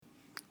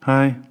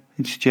Hi,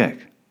 it's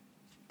Jack.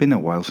 Been a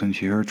while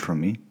since you heard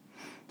from me.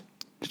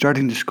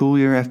 Starting the school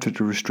year after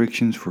the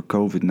restrictions for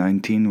COVID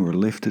 19 were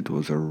lifted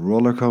was a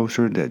roller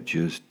coaster that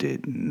just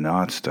did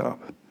not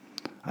stop.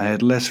 I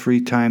had less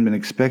free time than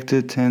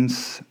expected,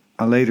 hence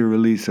a later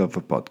release of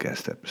a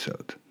podcast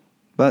episode.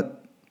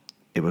 But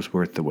it was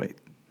worth the wait.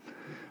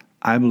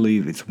 I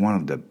believe it's one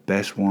of the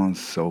best ones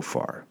so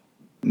far.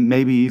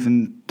 Maybe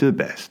even the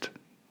best.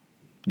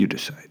 You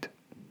decide.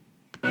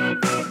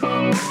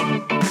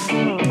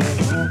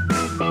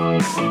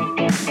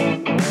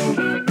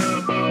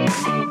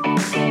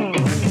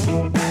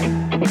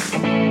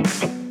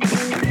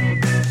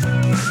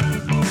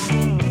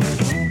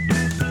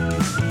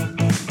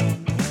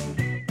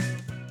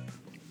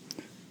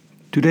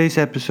 Today's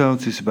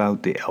episode is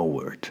about the L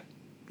word.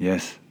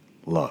 Yes,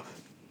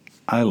 love.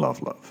 I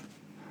love love.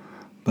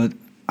 But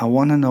I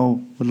want to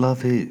know what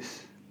love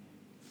is.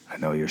 I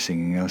know you're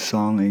singing a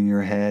song in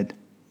your head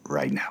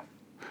right now.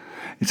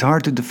 It's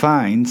hard to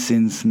define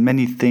since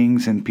many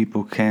things and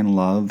people can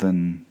love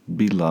and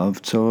be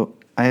loved, so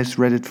I asked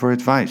Reddit for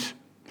advice.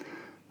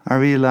 I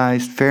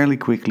realized fairly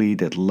quickly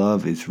that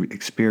love is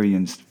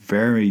experienced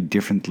very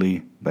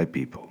differently by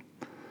people.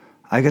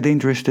 I got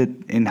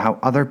interested in how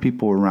other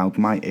people around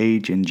my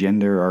age and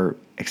gender are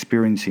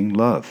experiencing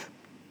love.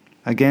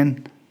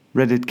 Again,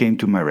 Reddit came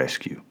to my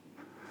rescue.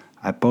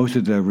 I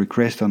posted a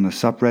request on a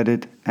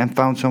subreddit and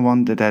found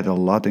someone that had a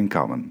lot in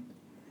common.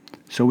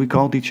 So we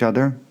called each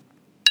other.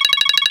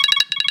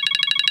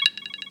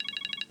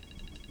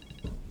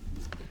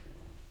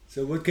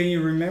 So, what can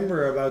you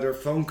remember about our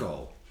phone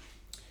call?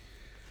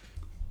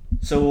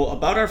 So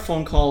about our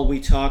phone call,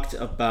 we talked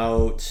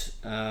about.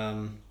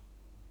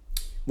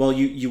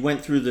 You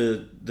went through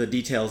the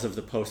details of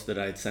the post that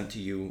I had sent to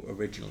you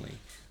originally,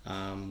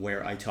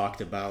 where I talked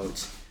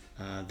about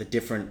the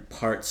different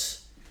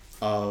parts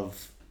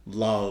of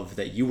love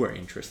that you were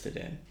interested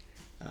in.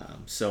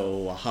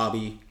 So a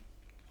hobby,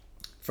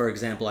 for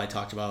example, I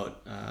talked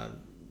about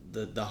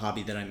the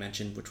hobby that I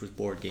mentioned, which was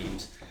board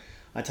games.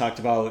 I talked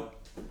about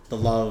the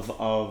love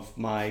of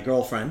my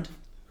girlfriend,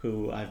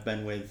 who I've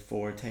been with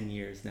for 10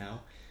 years now.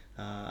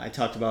 I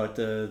talked about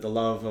the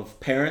love of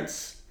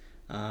parents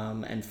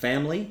and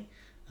family.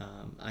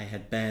 I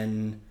had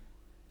been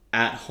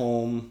at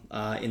home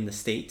in the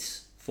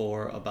States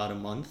for about a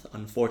month,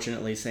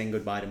 unfortunately saying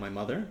goodbye to my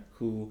mother,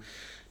 who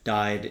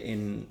died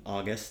in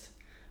August.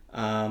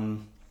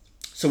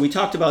 So we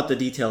talked about the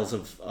details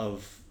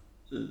of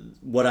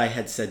what I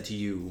had said to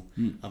you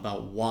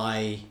about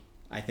why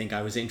I think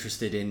I was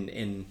interested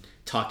in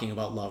talking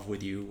about love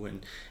with you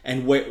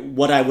and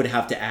what I would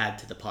have to add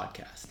to the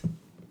podcast.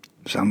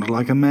 Sounded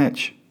like a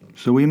match.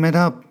 So we met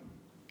up.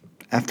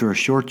 After a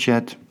short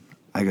chat,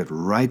 I got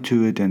right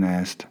to it and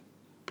asked,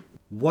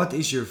 What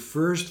is your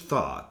first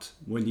thought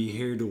when you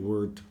hear the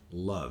word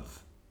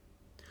love?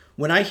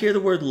 When I hear the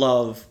word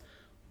love,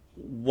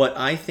 what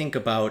I think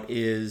about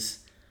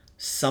is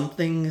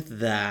something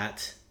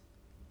that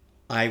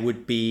I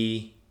would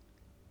be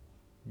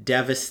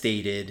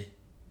devastated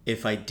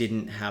if I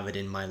didn't have it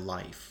in my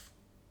life.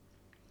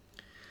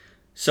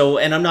 So,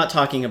 and I'm not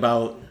talking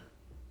about,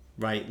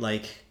 right,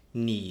 like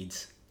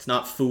needs. It's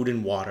not food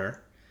and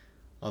water,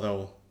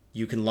 although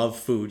you can love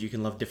food, you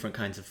can love different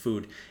kinds of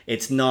food.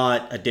 It's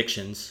not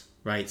addictions,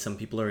 right? Some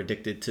people are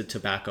addicted to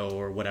tobacco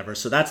or whatever.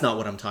 So that's not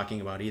what I'm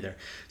talking about either.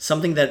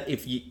 Something that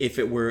if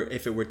it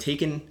were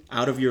taken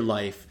out of your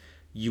life,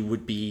 you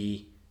would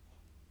be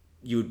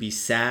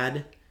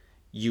sad.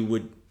 You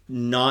would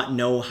not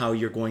know how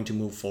you're going to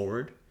move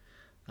forward.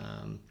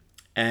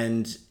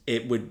 And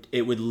it would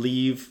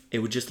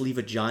just leave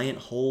a giant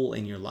hole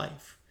in your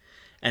life.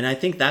 And I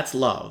think that's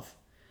love.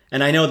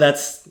 And I know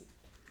that's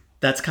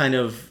kind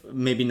of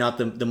maybe not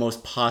the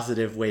most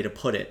positive way to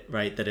put it,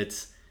 right? That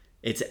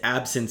its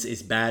absence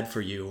is bad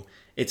for you.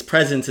 Its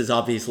presence is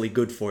obviously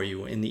good for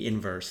you in the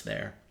inverse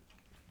there.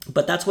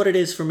 But that's what it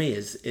is for me,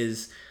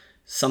 is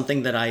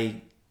something that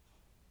I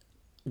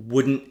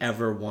wouldn't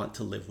ever want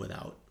to live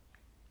without.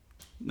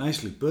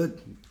 Nicely put.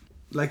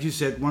 Like you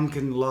said, one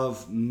can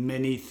love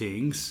many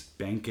things: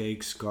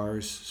 pancakes,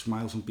 cars,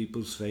 smiles on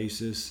people's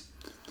faces.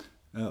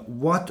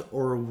 What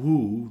or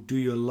who do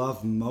you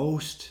love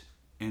most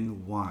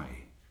and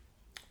why?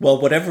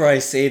 Well, whatever I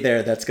say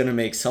there, that's going to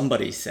make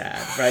somebody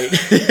sad,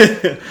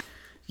 right?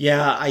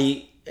 Yeah,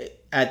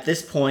 at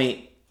this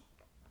point,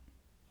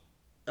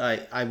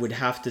 I would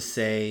have to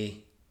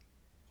say,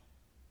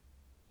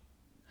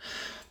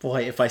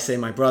 boy, if I say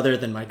my brother,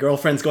 then my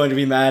girlfriend's going to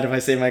be mad. If I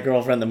say my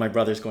girlfriend, then my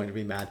brother's going to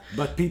be mad.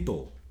 But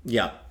people.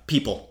 Yeah,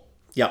 people.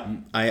 Yeah,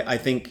 I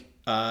think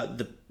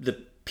the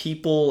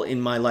people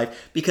in my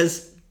life,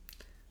 because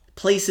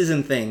places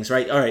and things,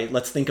 right? All right,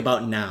 let's think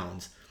about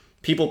nouns.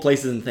 People,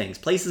 places, and things.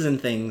 Places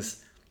and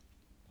things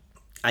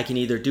I can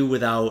either do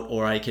without,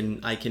 or I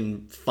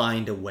can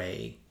find a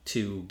way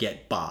to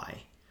get by.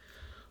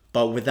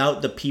 But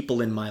without the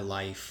people in my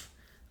life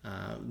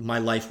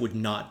would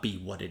not be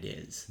what it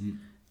is.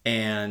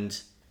 And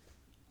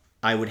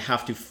I would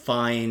have to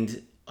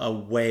find a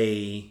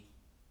way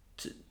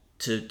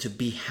to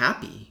be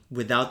happy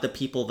without the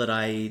people that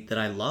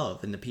I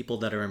love and the people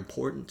that are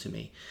important to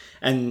me.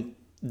 And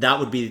that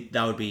would be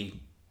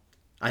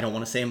I don't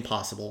want to say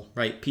impossible,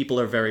 right? People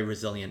are very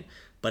resilient,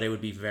 but it would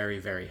be very,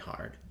 very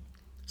hard.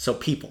 So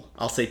people,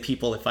 I'll say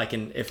people, if I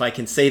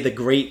can say the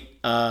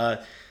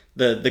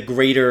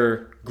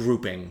greater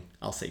grouping,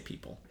 I'll say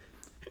people.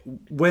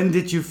 When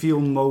did you feel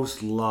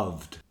most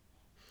loved?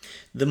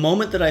 The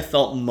moment that I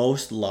felt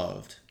most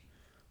loved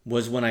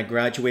was when I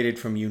graduated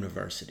from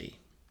university.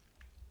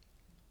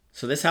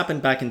 So this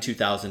happened back in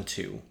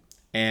 2002,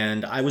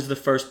 and I was the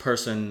first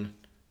person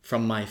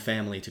from my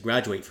family to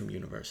graduate from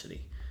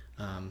university.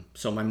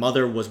 So my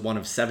mother was one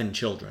of 7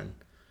 children.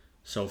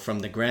 So from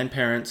the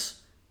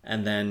grandparents,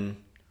 and then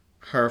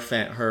her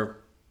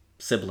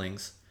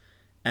siblings,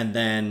 and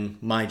then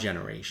my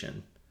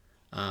generation.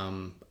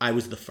 I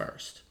was the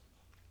first.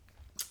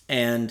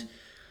 And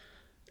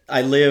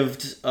I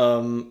lived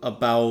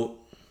about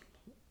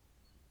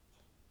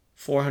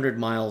 400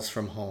 miles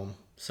from home.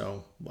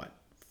 So what,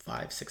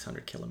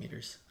 500-600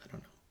 kilometers? I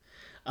don't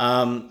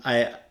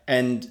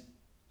know.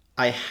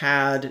 I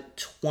had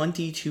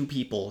 22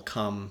 people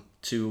come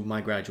to my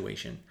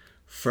graduation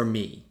for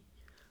me.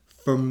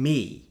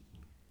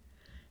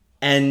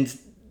 And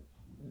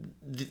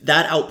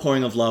that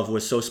outpouring of love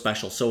was so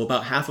special. So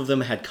about half of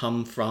them had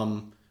come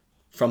from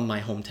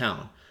my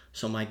hometown.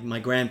 So my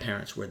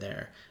grandparents were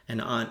there,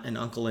 and aunt and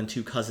uncle and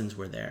 2 cousins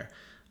were there.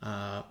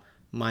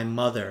 My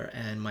mother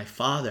and my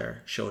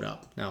father showed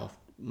up. Now,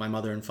 my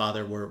mother and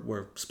father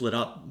were split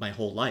up my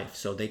whole life,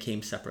 so they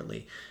came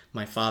separately.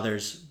 My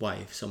father's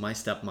wife, so my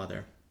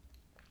stepmother,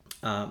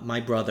 my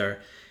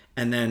brother,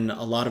 and then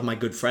a lot of my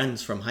good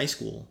friends from high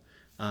school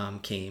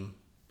came,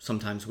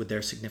 sometimes with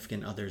their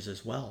significant others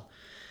as well.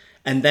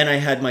 And then I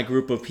had my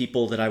group of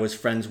people that I was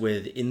friends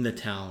with in the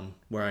town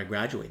where I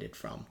graduated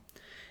from.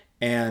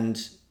 And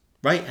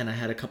I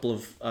had a couple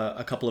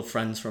of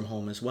friends from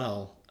home as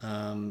well.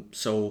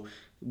 So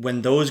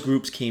when those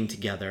groups came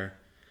together,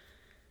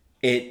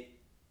 it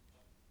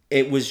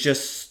was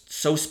just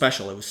so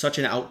special. It was such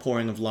an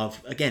outpouring of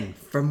love, again,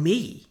 for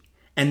me.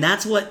 And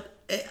that's what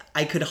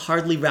I could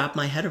hardly wrap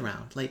my head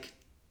around. Like,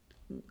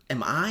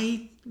 am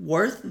I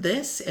worth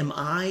this? Am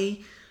I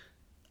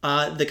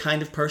the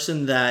kind of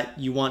person that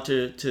you want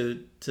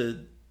to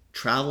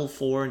travel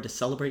for and to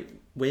celebrate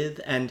with?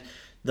 And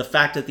the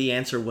fact that the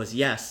answer was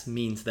yes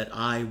means that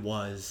I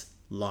was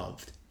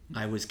loved.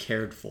 I was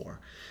cared for.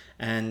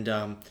 And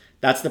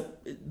that's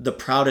the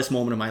proudest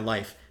moment of my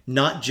life.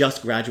 Not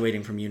just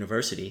graduating from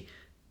university.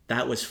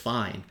 That was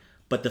fine.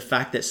 But the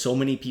fact that so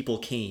many people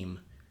came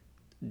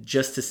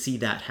just to see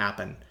that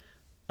happen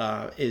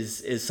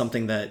is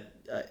something that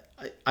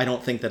I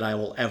don't think that I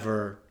will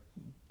ever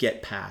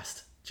get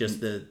past. Just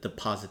the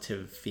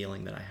positive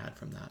feeling that I had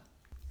from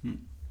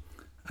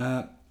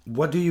that.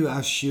 What do you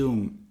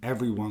assume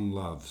everyone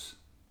loves?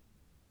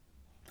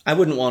 I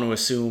wouldn't want to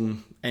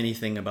assume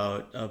anything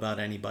about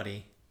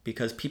anybody,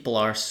 because people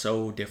are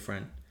so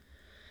different.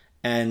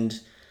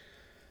 And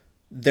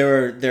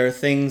there are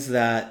things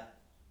that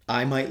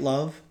I might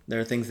love. There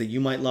are things that you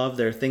might love.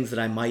 There are things that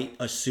I might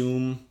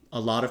assume a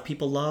lot of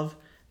people love.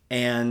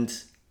 And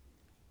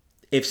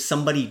if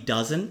somebody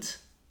doesn't,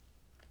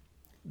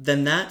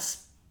 then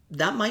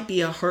that might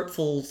be a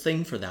hurtful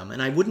thing for them.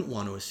 And I wouldn't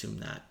want to assume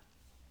that.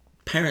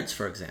 Parents,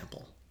 for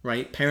example,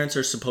 right? Parents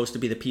are supposed to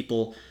be the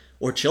people,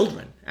 or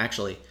children,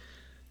 actually.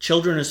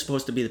 Children are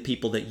supposed to be the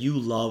people that you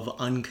love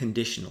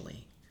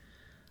unconditionally.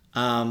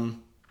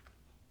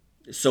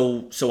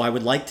 So I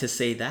would like to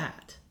say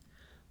that,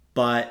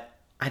 but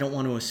I don't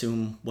want to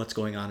assume what's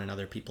going on in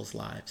other people's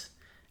lives.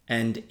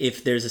 And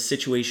if there's a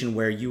situation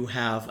where you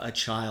have a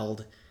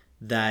child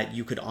that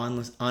you could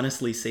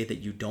honestly say that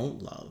you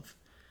don't love,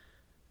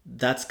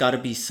 that's got to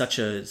be such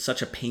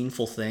a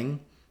painful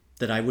thing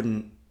that I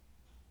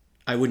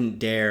wouldn't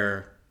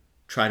dare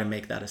try to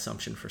make that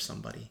assumption for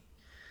somebody.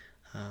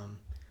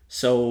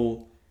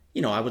 So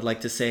I would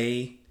like to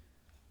say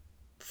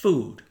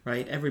food,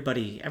 right?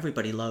 Everybody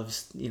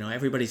loves,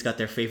 everybody's got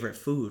their favorite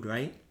food,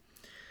 right?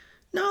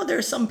 No, there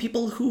are some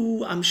people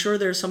who, I'm sure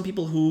there are some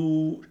people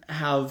who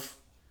have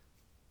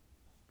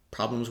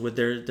problems with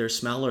their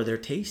smell or their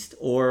taste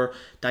or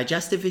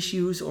digestive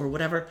issues or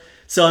whatever.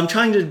 So I'm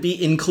trying to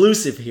be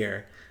inclusive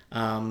here.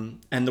 And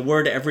the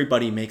word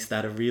everybody makes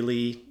that a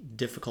really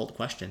difficult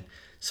question.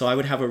 So I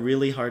would have a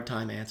really hard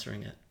time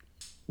answering it.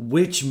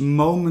 Which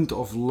moment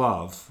of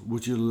love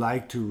would you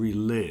like to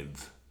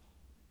relive?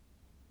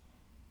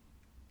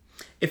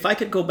 If I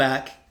could go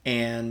back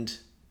and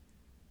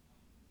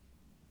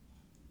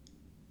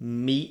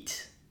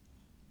meet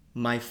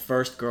my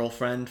first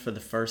girlfriend for the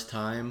first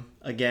time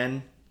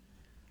again,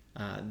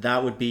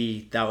 that would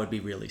be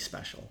really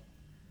special.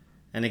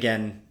 And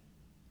again,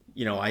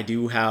 I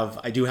do have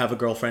a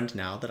girlfriend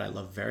now that I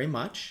love very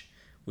much.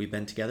 We've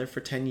been together for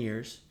 10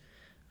 years.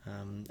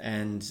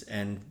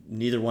 And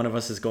neither one of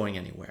us is going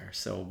anywhere.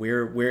 So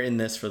we're in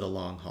this for the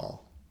long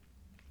haul.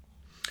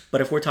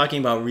 But if we're talking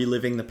about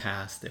reliving the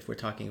past, if we're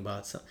talking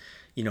about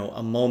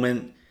a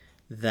moment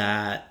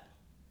that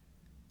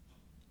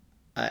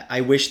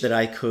I wish that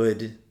I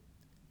could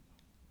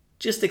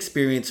just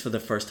experience for the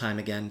first time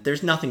again.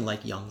 There's nothing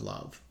like young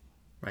love,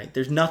 right?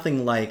 There's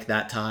nothing like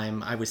that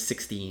time. I was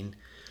 16.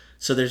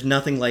 So there's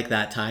nothing like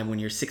that time when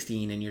you're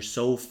 16 and you're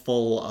so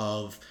full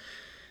of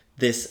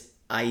this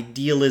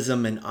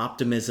idealism and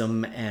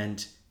optimism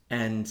and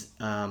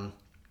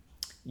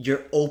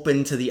you're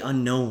open to the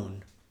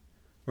unknown,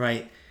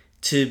 right?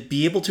 To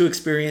be able to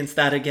experience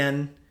that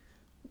again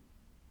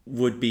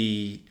would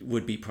be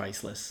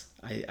priceless.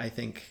 I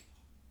think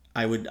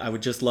I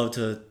would just love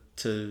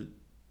to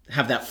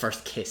have that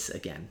first kiss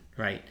again,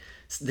 right?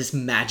 This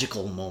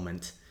magical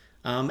moment.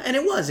 And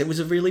it was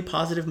a really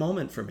positive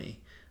moment for me.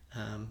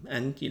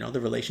 And the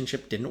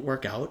relationship didn't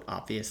work out,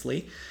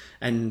 obviously,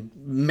 and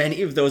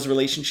many of those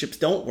relationships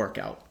don't work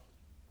out.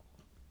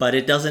 But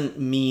it doesn't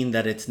mean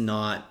that it's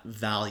not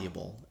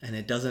valuable, and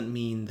it doesn't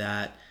mean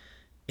that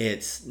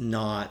it's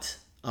not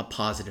a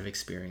positive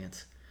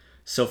experience.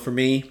 So for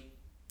me,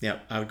 yeah,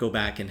 I would go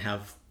back and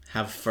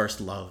have first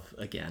love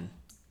again.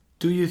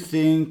 Do you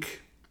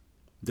think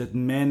that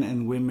men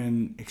and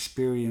women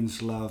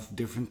experience love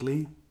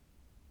differently?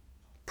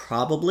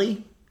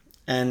 Probably.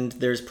 And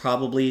there's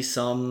probably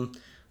some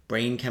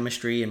brain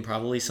chemistry and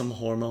probably some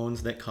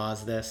hormones that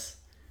cause this.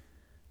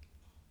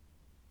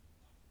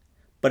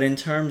 But in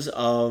terms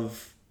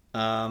of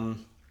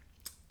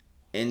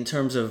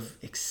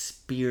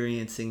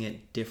experiencing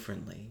it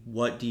differently,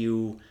 what do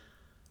you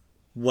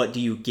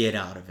get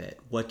out of it?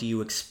 What do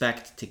you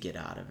expect to get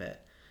out of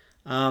it?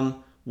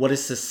 What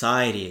does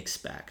society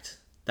expect?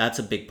 That's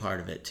a big part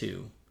of it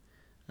too.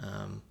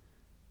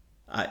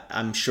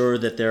 I'm sure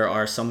that there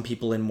are some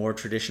people in more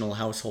traditional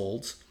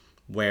households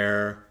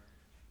where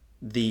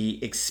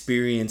the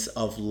experience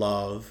of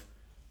love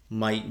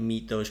might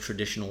meet those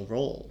traditional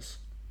roles.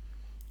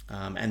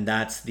 And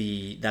that's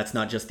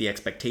not just the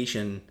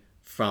expectation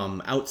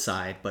from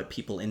outside, but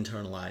people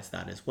internalize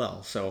that as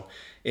well. So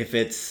if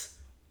it's,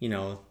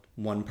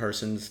 one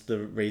person's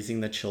raising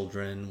the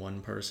children,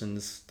 one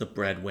person's the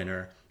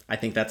breadwinner, I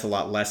think that's a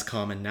lot less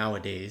common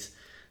nowadays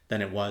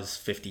than it was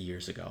 50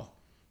 years ago.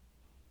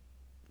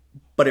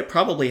 But it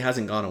probably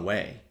hasn't gone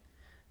away.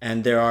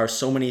 And there are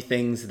so many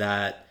things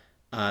that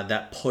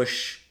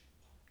push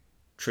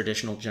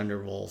traditional gender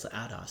roles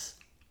at us.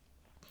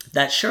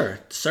 That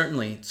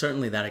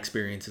certainly that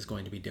experience is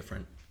going to be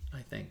different,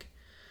 I think.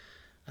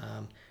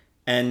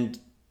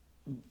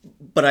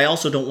 But I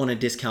also don't want to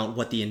discount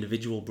what the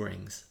individual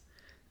brings.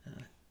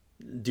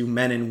 Do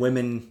men and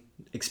women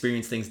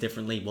experience things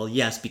differently? Well,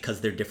 yes,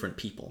 because they're different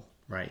people,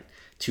 right?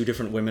 Two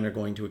different women are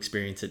going to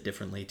experience it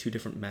differently. Two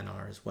different men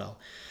are as well.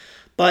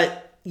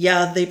 But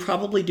yeah, they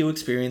probably do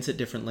experience it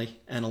differently.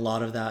 And a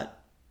lot of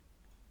that,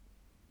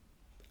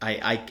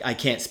 I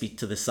can't speak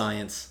to the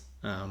science,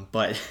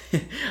 but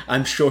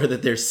I'm sure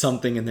that there's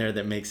something in there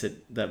that makes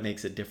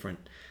it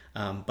different.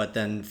 But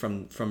then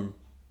from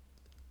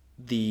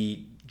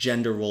the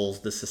gender roles,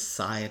 the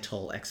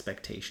societal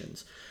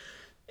expectations,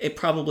 it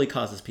probably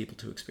causes people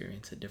to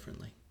experience it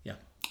differently. Yeah.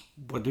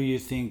 What do you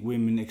think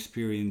women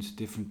experience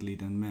differently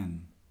than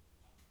men?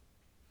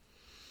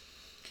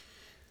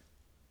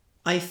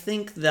 I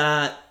think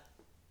that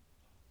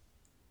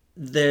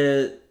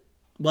the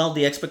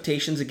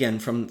expectations, again,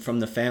 from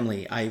the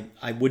family,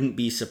 I wouldn't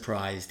be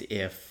surprised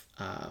if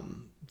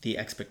the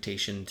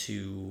expectation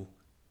to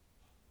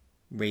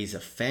raise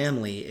a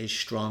family is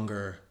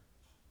stronger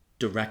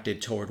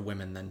directed toward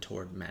women than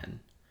toward men.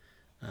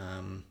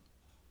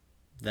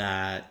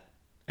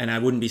 And I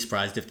wouldn't be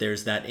surprised if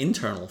there's that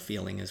internal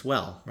feeling as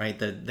well, right?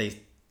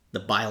 The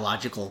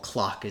biological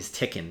clock is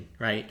ticking,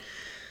 right?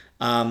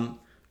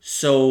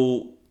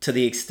 So to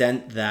the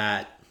extent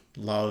that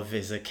love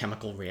is a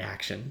chemical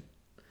reaction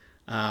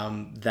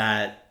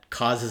that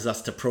causes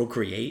us to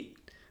procreate,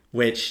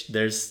 which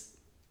there's,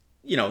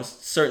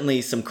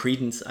 certainly some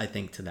credence, I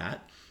think, to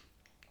that,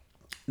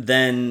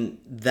 then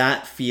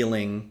that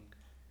feeling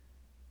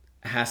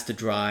has to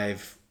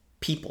drive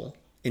people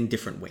in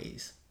different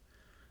ways.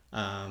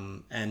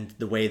 And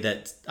the way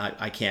that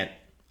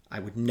I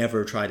would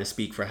never try to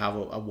speak for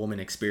how a woman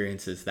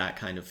experiences that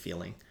kind of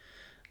feeling.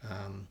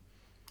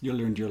 You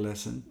learned your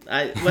lesson.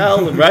 Right.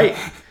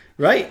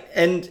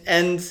 And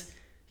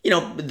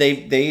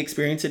they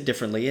experience it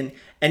differently.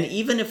 And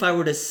even if I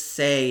were to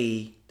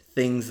say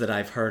things that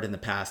I've heard in the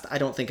past, I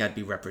don't think I'd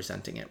be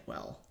representing it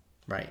well,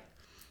 right?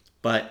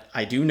 But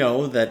I do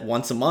know that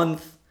once a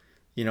month,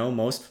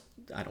 most,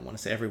 I don't want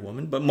to say every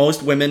woman, but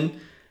most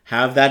women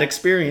have that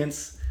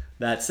experience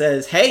that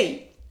says,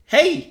 hey,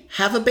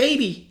 have a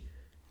baby.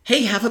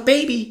 Hey, have a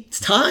baby. It's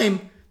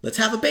time. Let's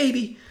have a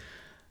baby.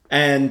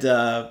 And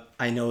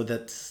I know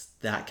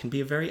that can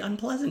be a very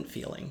unpleasant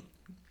feeling.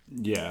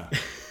 Yeah.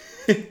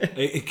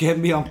 It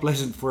can be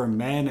unpleasant for a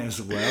man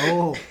as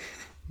well,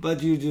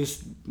 but you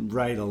just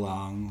ride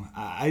along.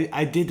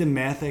 I did the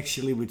math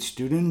actually with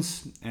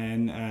students,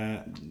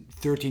 and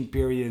 13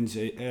 periods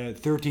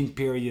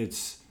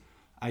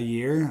a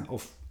year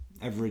of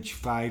average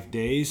 5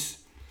 days.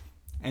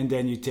 And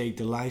then you take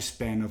the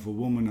lifespan of a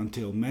woman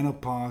until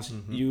menopause,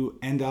 you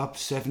end up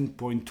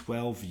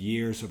 7.12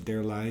 years of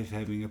their life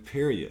having a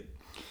period.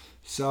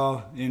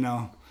 So, you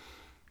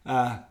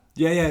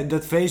Yeah,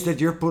 that face that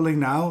you're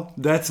pulling now,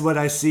 that's what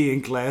I see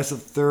in class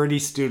of 30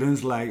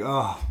 students. Like,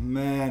 oh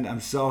man, I'm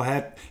so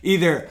happy.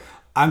 Either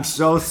I'm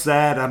so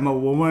sad I'm a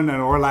woman,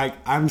 or like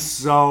I'm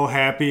so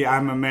happy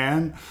I'm a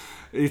man.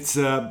 It's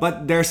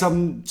but there's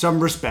some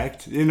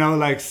respect,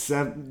 like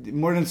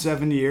more than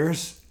 7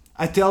 years.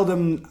 I tell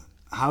them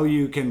how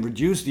you can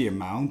reduce the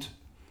amount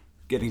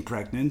getting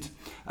pregnant,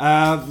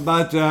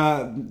 but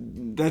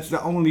that's the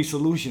only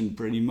solution,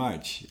 pretty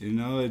much.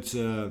 It's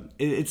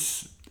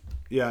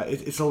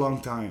a long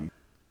time.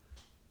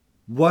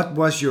 What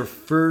was your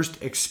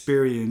first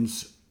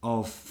experience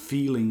of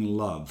feeling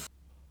love?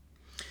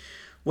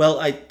 Well,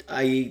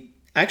 I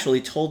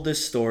actually told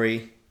this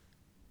story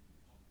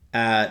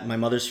at my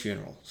mother's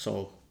funeral.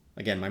 So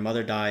again, my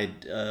mother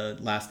died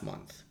last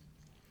month,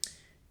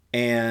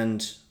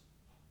 and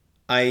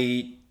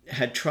I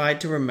had tried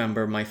to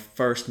remember my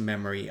first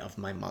memory of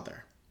my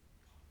mother.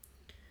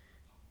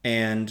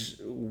 And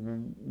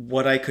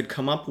what I could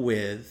come up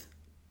with,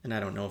 and I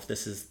don't know if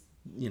this is,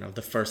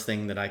 the first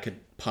thing that I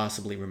could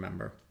possibly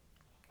remember,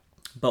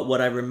 but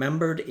what I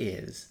remembered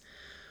is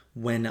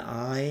when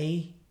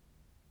I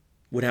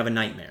would have a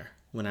nightmare,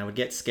 when I would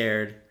get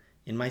scared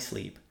in my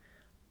sleep,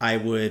 I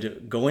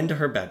would go into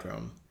her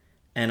bedroom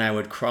and I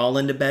would crawl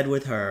into bed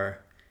with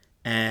her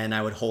and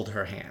I would hold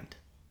her hand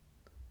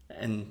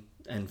and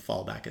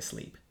fall back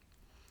asleep.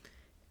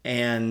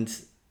 And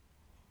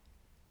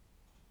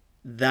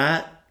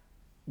that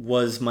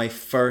was my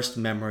first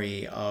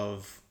memory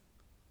of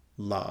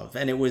love.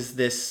 And it was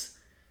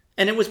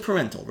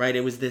parental, right?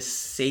 It was this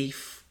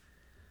safe,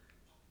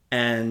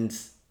 and,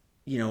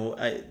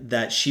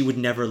 that she would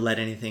never let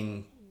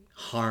anything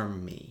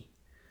harm me.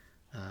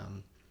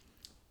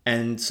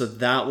 And so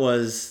that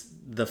was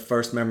the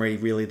first memory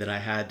really that I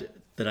had,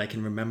 that I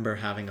can remember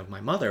having of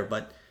my mother.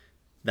 But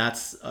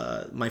that's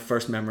my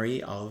first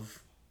memory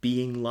of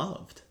being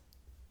loved.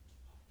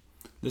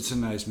 That's a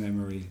nice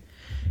memory.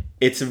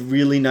 It's a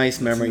really nice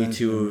memory nice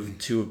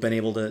to have been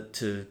able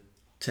to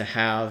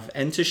have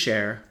and to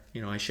share.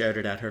 I shared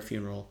it at her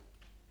funeral,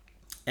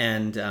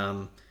 and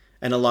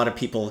a lot of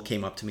people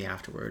came up to me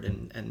afterward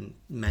and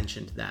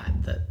mentioned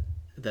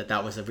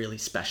that was a really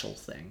special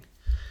thing,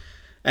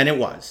 and it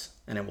was,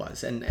 and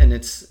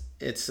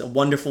it's a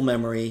wonderful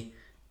memory,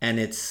 and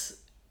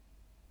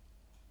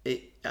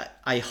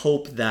I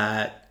hope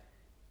that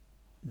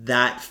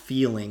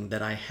feeling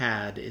that I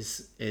had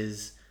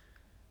is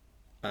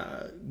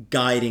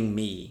guiding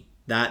me.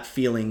 That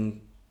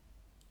feeling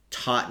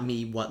taught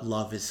me what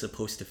love is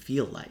supposed to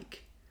feel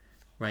like,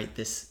 right?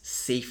 This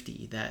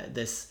safety,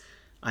 this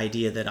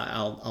idea that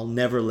I'll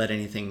never let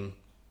anything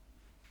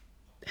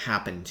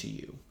happen to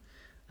you.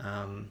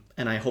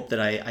 And I hope that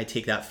I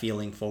take that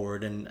feeling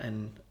forward,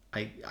 and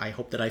I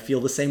hope that I feel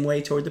the same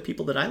way toward the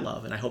people that I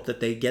love, and I hope that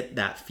they get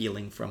that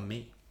feeling from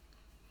me.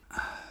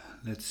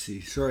 Let's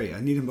see. Sorry,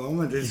 I need a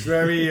moment. It's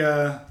very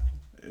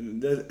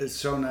it's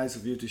so nice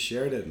of you to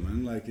share that,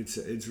 man. Like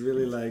it's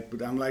really like,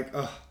 but I'm like,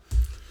 oh,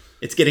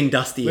 it's getting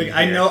dusty. Like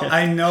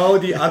I know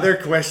the other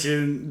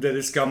question that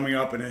is coming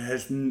up, and it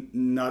has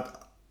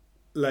not,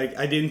 like,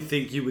 I didn't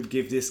think you would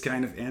give this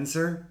kind of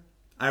answer.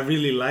 I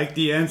really like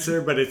the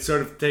answer, but it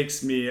sort of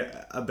takes me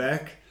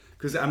aback,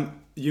 because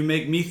you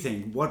make me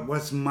think, what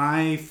was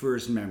my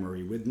first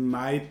memory with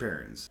my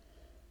parents?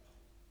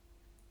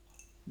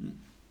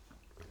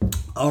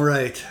 All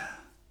right.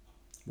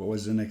 What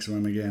was the next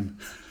one again?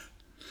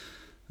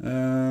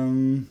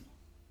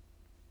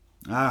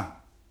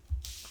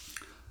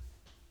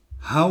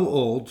 How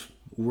old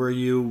were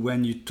you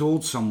when you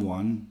told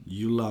someone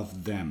you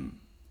loved them,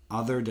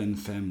 other than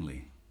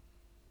family?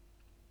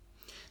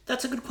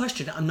 That's a good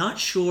question. I'm not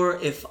sure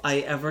if I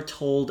ever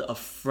told a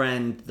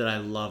friend that I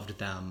loved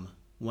them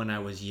when I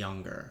was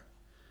younger.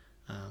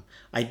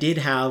 I did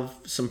have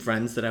some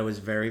friends that I was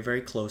very,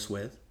 very close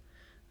with.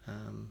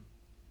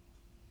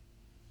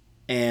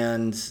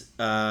 And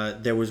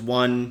there was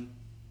one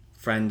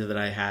friend that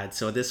I had.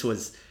 So this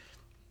was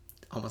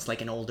almost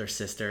like an older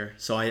sister.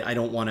 So I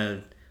don't want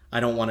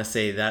to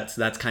say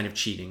that's kind of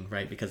cheating,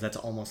 right? Because that's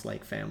almost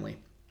like family.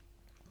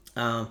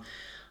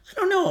 I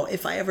don't know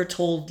if I ever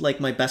told, like,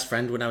 my best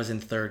friend when I was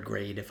in third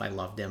grade if I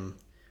loved him.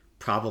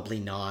 Probably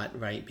not,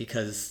 right?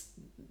 Because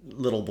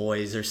little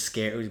boys are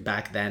scared,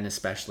 back then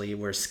especially,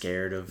 were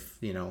scared of,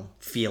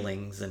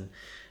 feelings and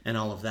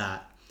all of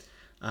that.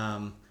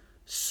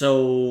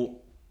 So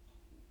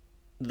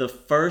the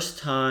first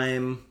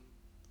time,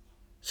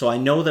 so I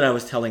know that I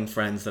was telling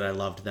friends that I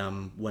loved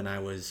them when I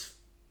was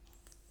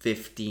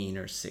 15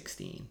 or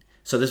 16.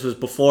 So this was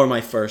before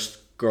my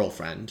first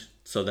girlfriend.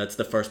 So that's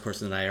the first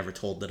person that I ever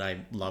told that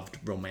I loved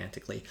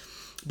romantically.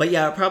 But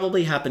yeah, it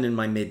probably happened in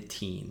my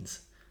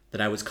mid-teens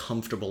that I was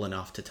comfortable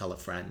enough to tell a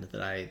friend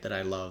that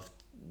I loved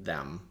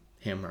them,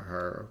 him or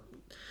her.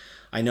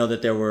 I know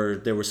that there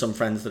were some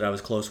friends that I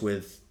was close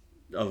with,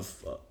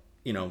 of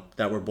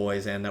that were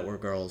boys and that were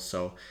girls.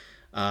 So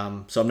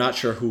I'm not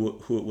sure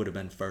who it would have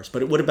been first,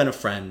 but it would have been a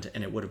friend,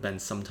 and it would have been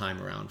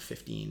sometime around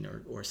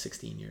 15 or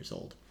 16 years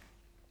old.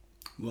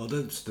 Well,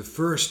 that's the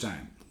first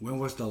time. When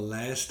was the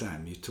last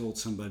time you told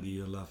somebody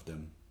you loved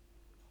them?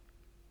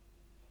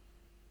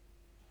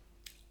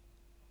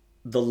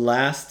 the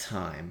last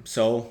time,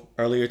 so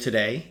earlier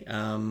today,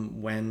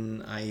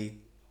 when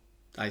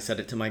I said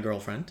it to my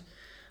girlfriend.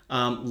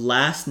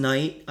 Last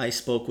night, I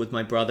spoke with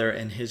my brother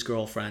and his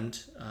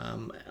girlfriend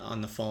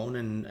on the phone,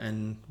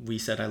 and we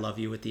said "I love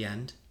you" at the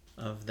end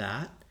of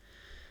that.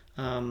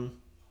 And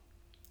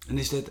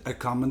is that a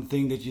common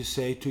thing that you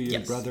say to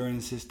your Yes. brother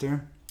and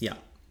sister? Yeah,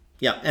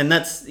 yeah, and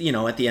that's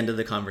at the end of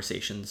the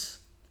conversations,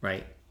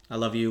 right? I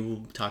love you.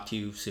 We'll talk to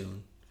you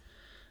soon,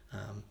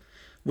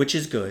 which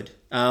is good.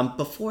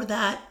 Before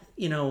that,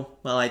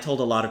 well, I told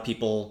a lot of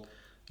people,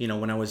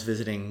 when I was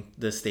visiting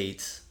the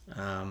States.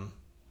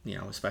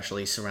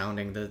 Especially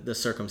surrounding the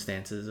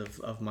circumstances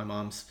of my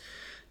mom's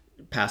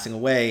passing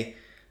away.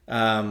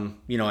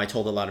 I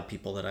told a lot of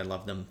people that I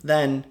loved them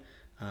then.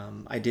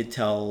 I did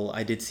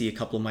see a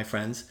couple of my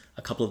friends,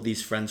 a couple of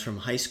these friends from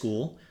high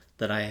school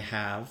that I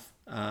have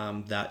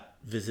that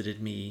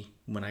visited me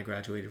when I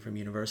graduated from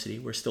university.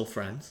 We're still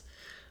friends.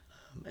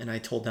 And I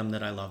told them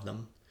that I love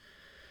them.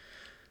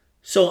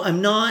 So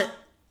I'm not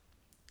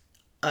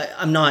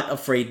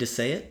afraid to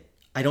say it.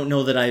 I don't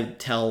know that I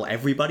tell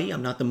everybody.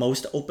 I'm not the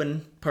most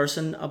open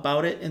person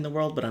about it in the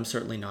world, but I'm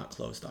certainly not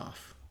closed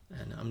off.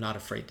 And I'm not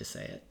afraid to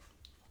say it.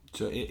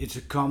 So it's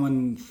a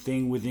common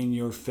thing within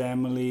your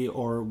family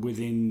or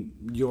within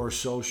your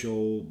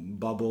social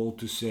bubble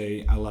to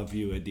say "I love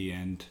you" at the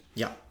end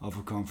Yeah. of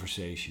a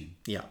conversation.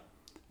 Yeah.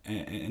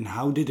 And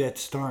how did that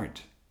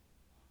start?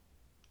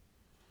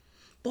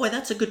 Boy,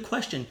 that's a good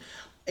question.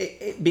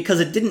 Because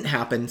it didn't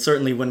happen,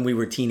 certainly when we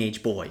were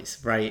teenage boys,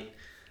 right?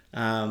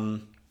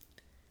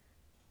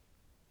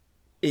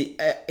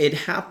 It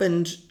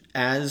happened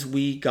as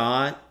we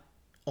got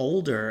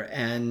older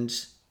and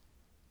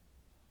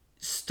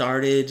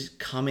started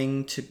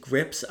coming to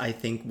grips, I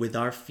think, with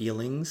our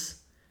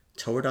feelings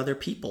toward other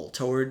people,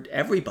 toward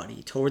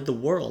everybody, toward the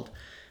world.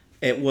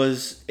 It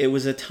was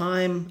a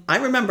time, I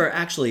remember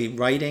actually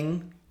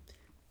writing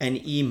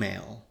an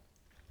email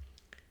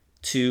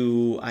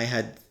I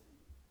had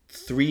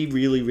 3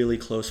 really, really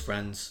close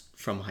friends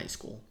from high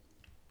school.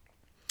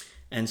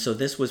 And so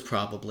this was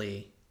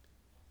probably,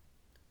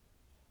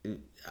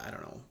 I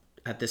don't know,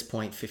 at this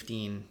point,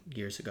 15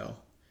 years ago.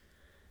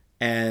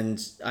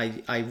 And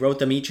I wrote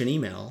them each an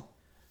email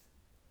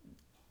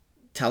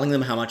telling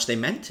them how much they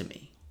meant to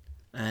me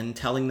and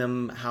telling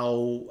them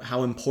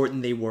how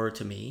important they were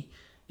to me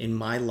in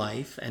my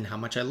life and how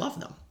much I love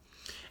them.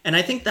 And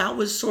I think that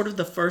was sort of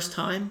the first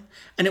time.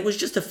 And it was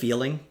just a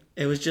feeling.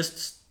 It was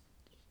just,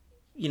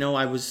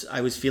 I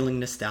was feeling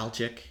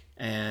nostalgic,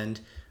 and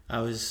I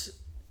was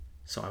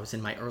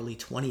in my early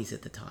 20s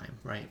at the time,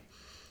 right?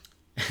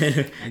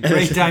 A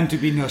great time to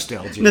be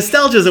nostalgic.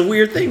 Nostalgia is a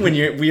weird thing when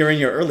we are in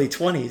your early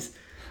 20s.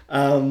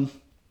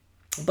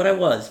 But I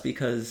was,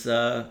 because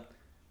it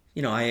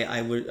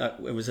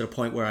was at a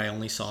point where I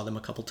only saw them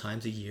a couple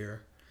times a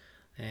year,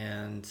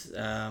 and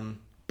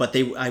but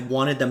I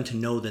wanted them to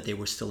know that they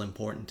were still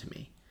important to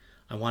me.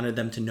 I wanted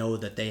them to know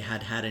that they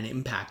had had an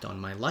impact on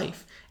my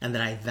life and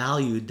that I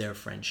valued their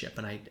friendship,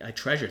 and I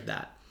treasured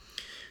that.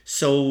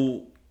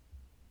 So,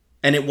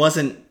 and it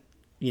wasn't,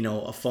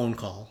 a phone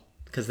call,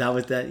 because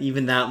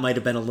even that might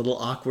have been a little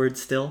awkward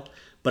still,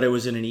 but it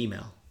was in an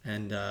email.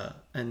 And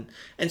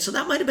so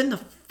that might have been the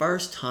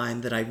first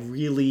time that I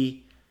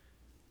really,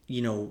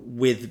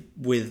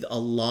 with a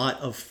lot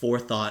of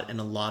forethought and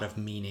a lot of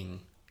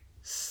meaning,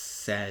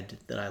 said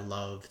that I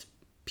loved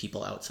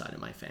people outside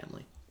of my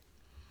family.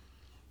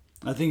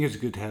 I think it's a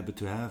good habit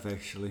to have,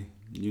 actually.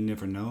 You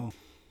never know.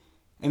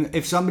 And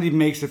if somebody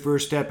makes the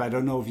first step, I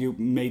don't know if you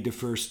made the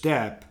first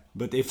step,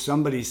 but if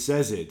somebody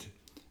says it,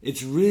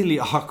 it's really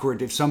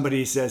awkward if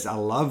somebody says "I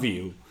love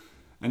you,"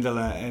 and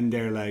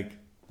they're like,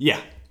 "Yeah,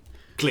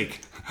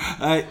 click."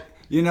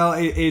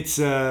 It's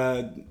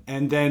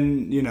and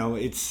then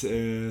it's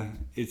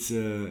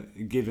a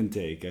give and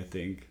take, I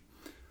think.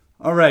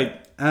 All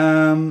right.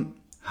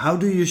 How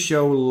do you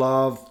show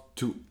love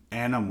to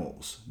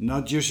animals?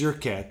 Not just your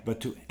cat, but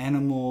to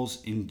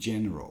animals in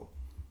general.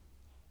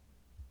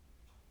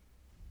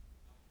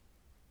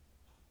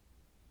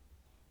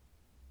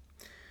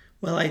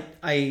 Well,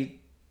 I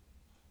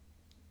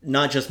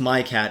not just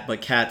my cat,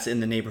 but cats in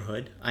the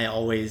neighborhood. I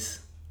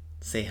always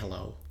say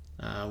hello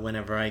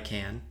whenever I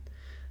can,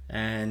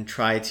 and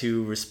try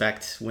to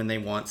respect when they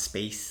want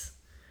space.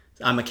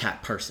 I'm a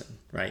cat person,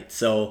 right?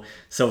 So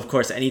of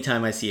course,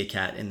 anytime I see a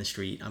cat in the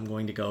street, I'm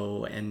going to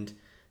go and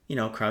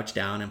crouch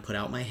down and put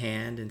out my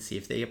hand and see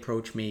if they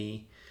approach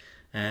me,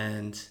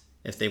 and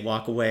if they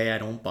walk away, I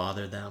don't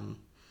bother them.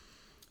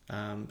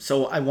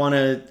 So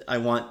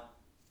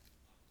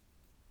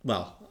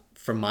well,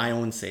 for my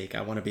own sake,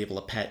 I want to be able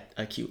to pet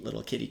a cute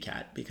little kitty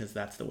cat, because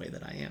that's the way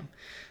that I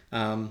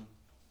am.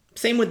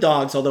 Same with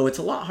dogs, although it's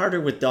a lot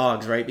harder with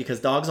dogs, right? Because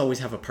dogs always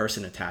have a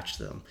person attached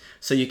to them.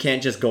 So you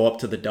can't just go up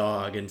to the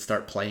dog and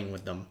start playing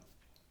with them.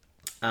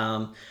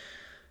 But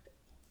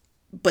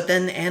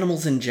then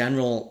animals in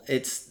general,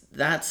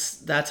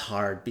 that's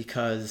hard,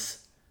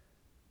 because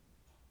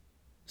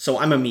so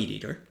I'm a meat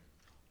eater,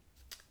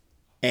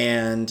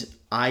 and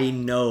I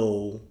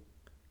know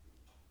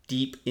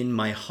deep in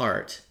my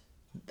heart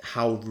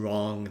how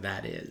wrong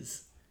that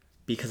is,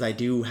 because I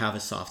do have a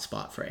soft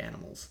spot for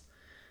animals.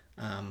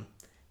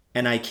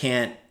 And I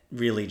can't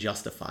really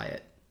justify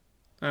it.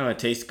 I don't know, it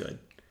tastes good.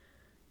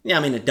 Yeah,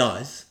 I mean, it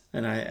does,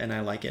 and I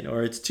like it.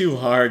 Or it's too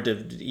hard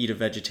to eat a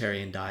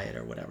vegetarian diet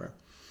or whatever.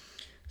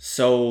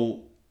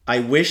 So I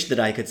wish that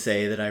I could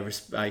say that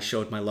I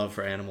showed my love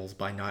for animals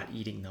by not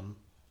eating them,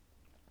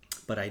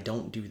 but I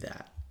don't do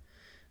that.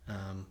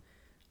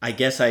 I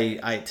guess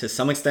I to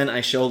some extent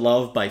I show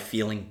love by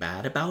feeling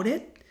bad about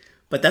it,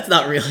 but that's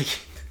not really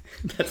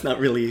that's not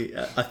really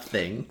a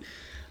thing.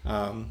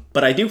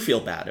 But I do feel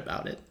bad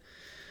about it.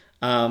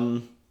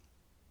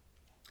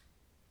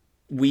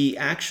 We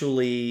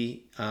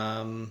actually,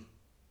 again,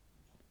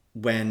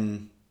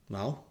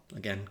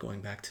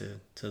 going back to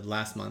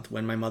last month,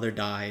 when my mother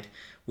died,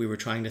 we were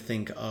trying to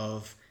think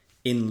of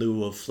in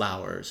lieu of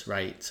flowers,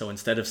 right? So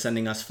instead of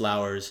sending us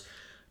flowers,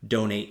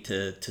 donate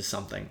to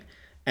something.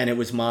 And it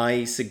was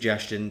my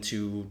suggestion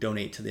to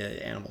donate to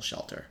the animal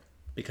shelter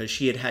because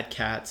she had had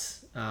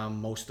cats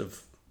most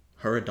of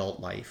her adult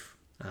life.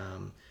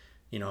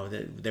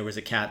 There was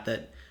a cat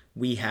that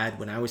we had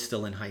when I was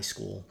still in high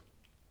school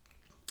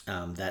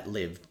that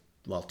lived,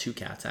 two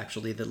cats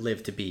actually, that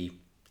lived to be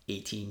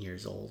 18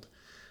 years old.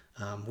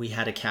 We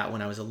had a cat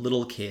when I was a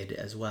little kid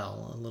as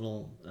well,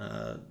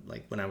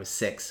 like when I was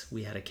 6,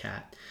 we had a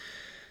cat.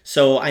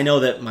 So I know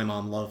that my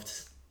mom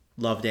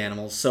loved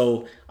animals,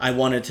 so I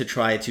wanted to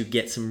try to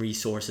get some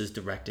resources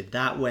directed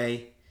that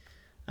way.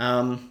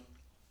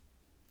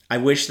 I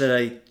wish that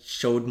I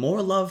showed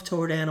more love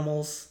toward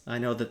animals. I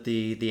know that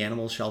the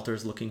animal shelter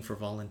is looking for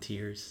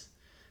volunteers,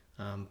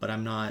 but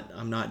I'm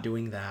not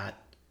doing that.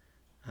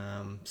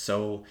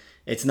 So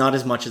it's not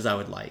as much as I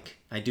would like.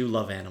 I do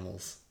love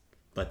animals,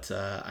 but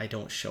I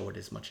don't show it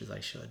as much as I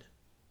should.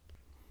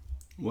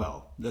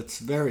 Well, that's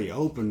very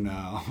open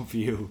of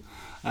you,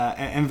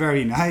 and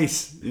very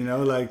nice.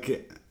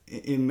 Like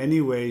in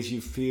many ways,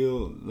 you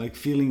feel like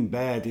feeling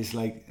bad is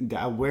like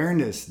the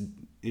awareness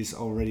is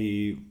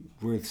already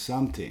worth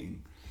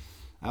something.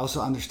 I also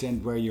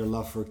understand where your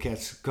love for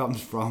cats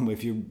comes from.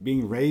 If you're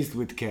being raised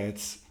with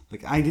cats,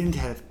 like I didn't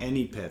have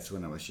any pets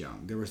when I was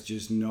young. There was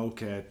just no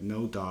cat,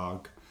 no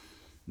dog.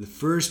 The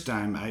first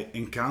time I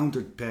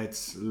encountered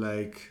pets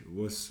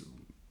was,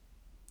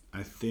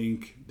 I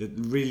think, that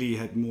really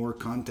had more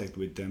contact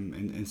with them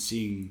and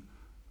seeing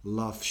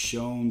love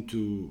shown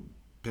to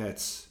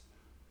pets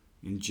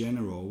in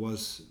general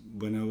was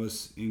when I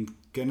was in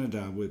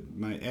Canada with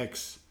my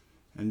ex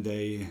and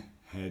they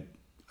had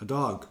a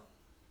dog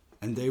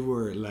and they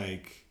were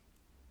like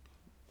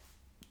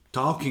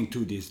talking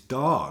to this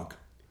dog.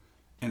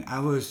 And I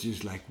was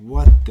just like,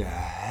 what the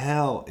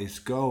hell is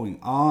going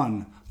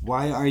on?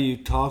 Why are you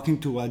talking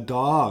to a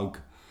dog?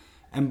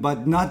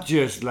 But not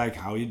just like,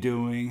 how you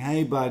doing?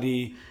 Hey,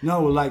 buddy.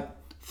 No, like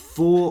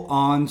full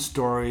on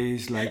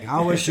stories. Like,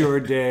 how was your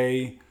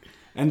day?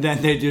 And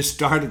then they just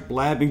started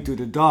blabbing to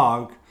the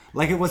dog.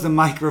 Like it was a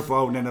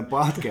microphone and a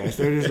podcast.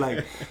 They're just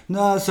like,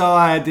 no, so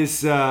I had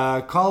this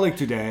colleague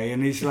today.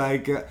 And he's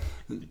like...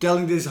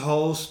 telling this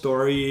whole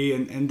story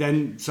and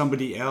then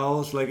somebody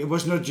else, like it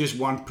was not just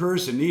one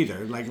person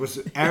either, like it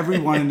was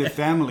everyone in the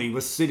family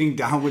was sitting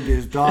down with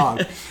this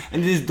dog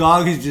and this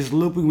dog is just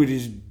looking with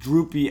his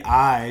droopy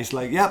eyes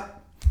like yeah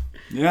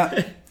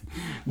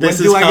this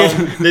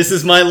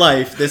is my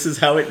life, this is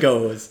how it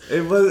goes.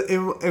 It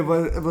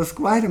was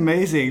quite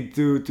amazing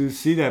to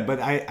see that, but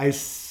I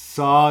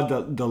saw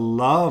the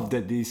love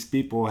that these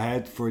people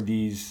had for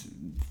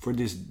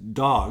this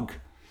dog.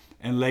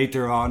 And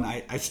later on,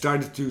 I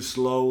started to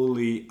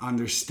slowly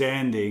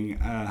understanding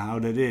how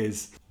that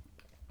is.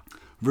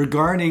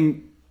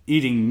 Regarding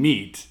eating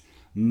meat,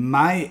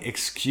 my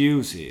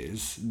excuse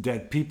is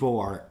that people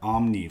are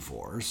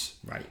omnivores.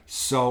 Right.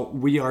 So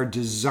we are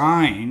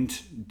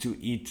designed to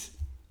eat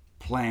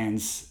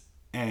plants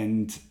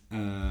and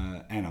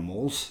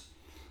animals.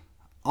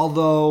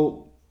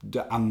 Although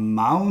the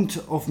amount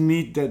of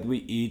meat that we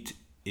eat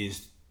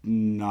is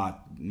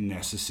not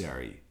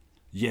necessary.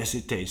 Yes,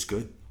 it tastes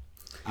good.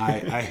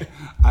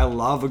 I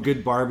love a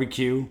good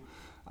barbecue.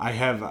 I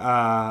have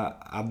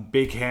a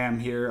big ham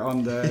here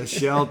on the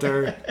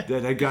shelter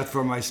that I got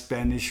from my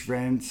Spanish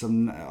friend.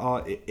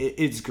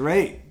 It's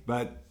great,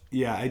 but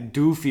yeah, I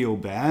do feel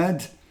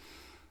bad.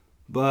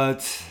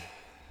 But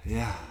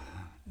yeah,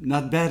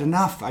 not bad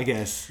enough, I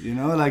guess.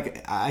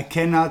 Like I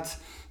cannot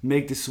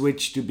make the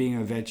switch to being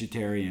a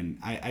vegetarian.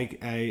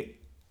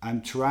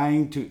 I'm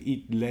trying to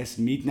eat less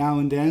meat now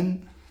and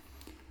then.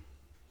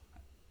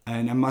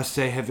 And I must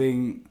say,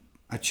 having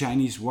a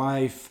Chinese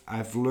wife,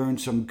 I've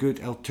learned some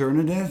good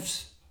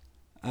alternatives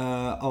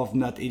of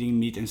not eating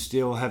meat and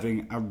still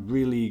having a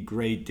really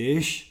great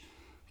dish.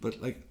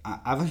 But like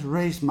I was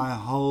raised my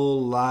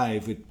whole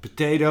life with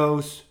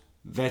potatoes,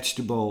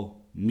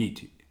 vegetable,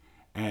 meat.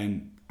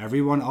 And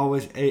everyone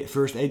always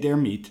first ate their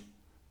meat,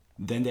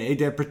 then they ate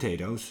their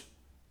potatoes,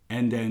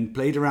 and then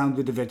played around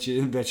with the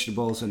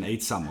vegetables and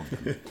ate some of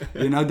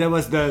them. That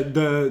was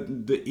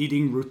the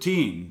eating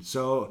routine.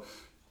 So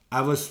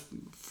I was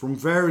from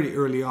very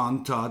early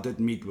on taught that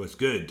meat was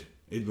good.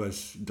 It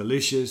was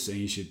delicious and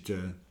you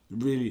should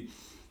really,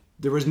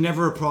 there was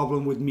never a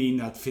problem with me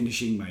not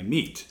finishing my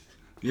meat.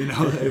 You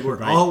know, they were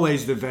Right.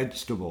 always the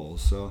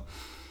vegetables. So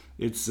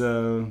it's,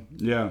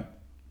 yeah.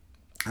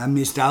 I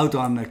missed out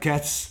on the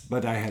cats,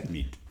 but I had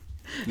meat.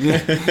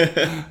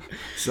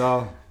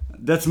 So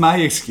that's my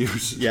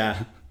excuse.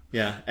 Yeah,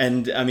 yeah.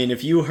 And I mean,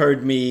 if you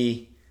heard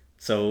me,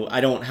 so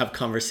I don't have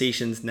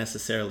conversations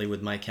necessarily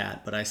with my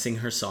cat, but I sing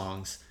her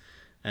songs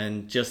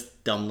and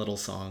just dumb little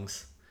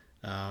songs.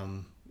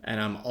 And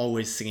I'm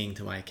always singing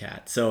to my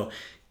cat. So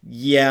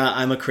yeah,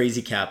 I'm a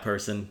crazy cat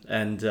person,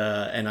 and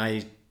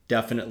I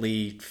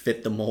definitely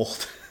fit the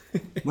mold.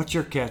 What's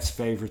your cat's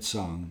favorite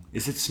song?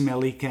 Is it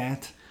Smelly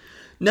Cat?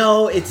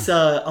 No, it's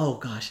oh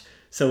gosh.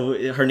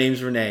 So her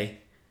name's Renee,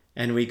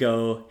 and we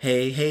go,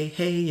 hey, hey,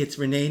 hey, it's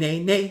Renee,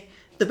 nay, nay,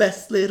 the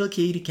best little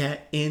kitty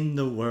cat in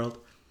the world.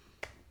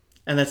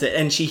 And that's it.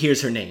 And she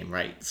hears her name,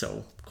 right?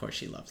 So of course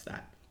she loves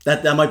that.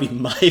 That might be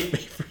my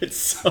favorite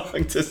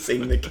song to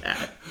sing the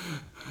cat.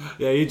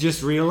 Yeah, you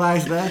just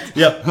realized that?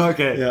 Yep.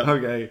 Okay, Yep.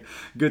 okay.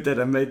 Good that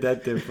I made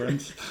that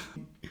difference.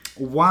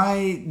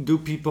 Why do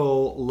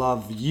people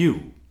love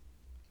you?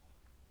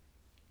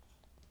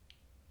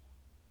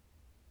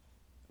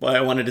 Well,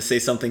 I wanted to say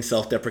something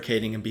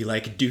self-deprecating and be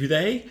like, do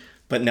they?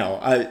 But no,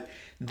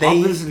 they.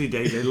 Obviously,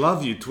 they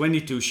love you.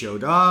 22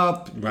 showed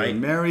up, Right. you're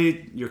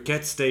married, your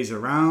cat stays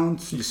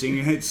around, you sing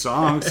a hit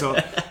song.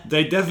 So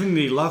they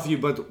definitely love you,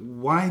 but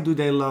why do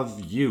they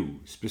love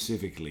you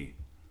specifically?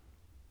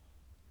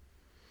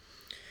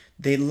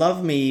 They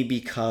love me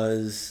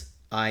because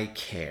I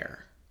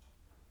care.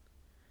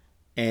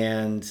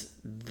 And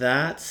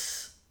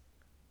that's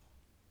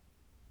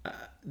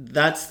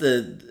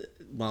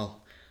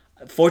well,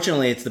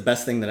 fortunately it's the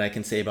best thing that I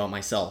can say about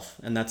myself,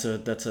 and it's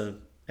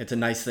a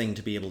nice thing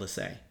to be able to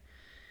say.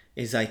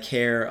 Is I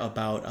care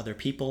about other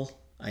people,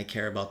 I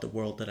care about the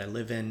world that I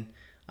live in,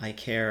 I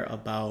care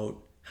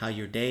about how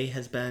your day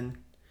has been,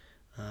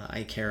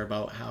 I care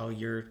about how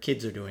your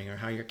kids are doing or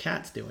how your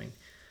cat's doing.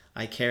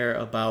 I care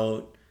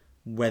about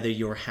whether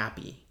you're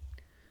happy.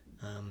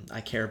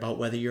 I care about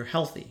whether you're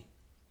healthy.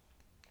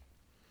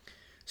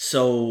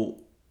 So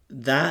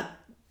that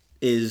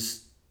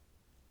is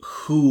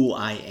who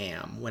I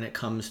am when it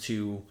comes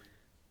to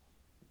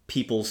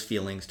people's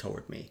feelings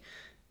toward me.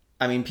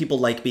 I mean, people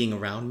like being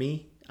around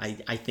me.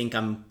 I think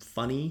I'm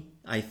funny.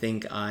 I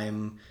think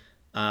I'm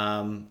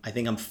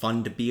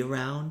fun to be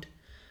around.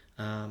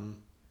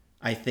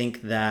 I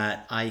think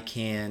that I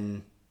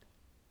can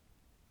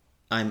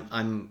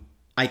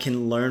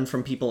learn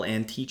from people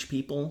and teach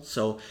people.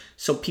 So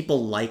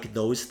people like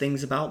those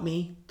things about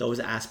me, those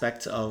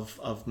aspects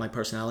of my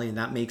personality, and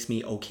that makes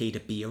me okay to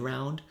be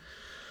around.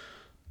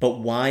 But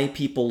why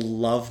people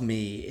love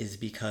me is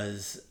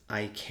because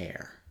I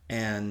care.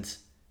 And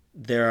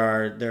there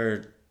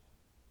are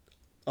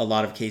a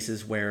lot of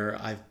cases where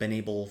I've been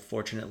able,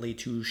 fortunately,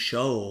 to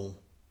show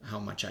how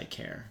much I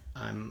care.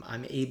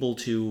 I'm able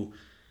to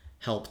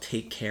help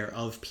take care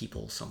of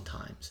people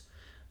sometimes.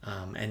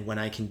 And when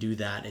I can do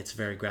that, it's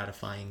very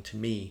gratifying to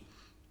me.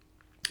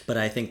 But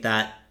I think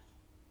that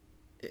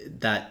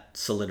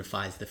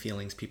solidifies the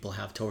feelings people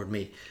have toward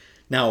me.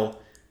 Now,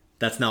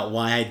 that's not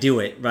why I do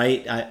it,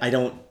 right? I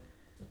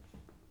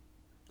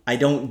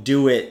don't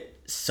do it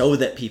so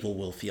that people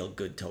will feel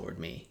good toward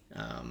me.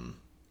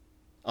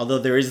 Although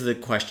there is the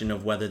question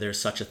of whether there's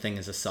such a thing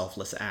as a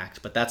selfless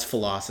act, but that's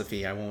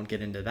philosophy. I won't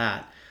get into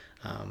that.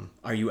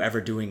 Are you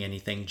ever doing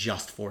anything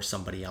just for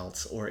somebody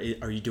else, or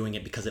are you doing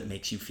it because it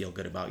makes you feel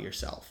good about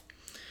yourself?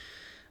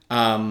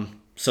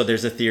 So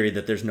there's a theory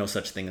that there's no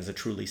such thing as a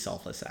truly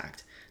selfless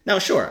act. Now,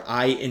 sure,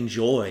 I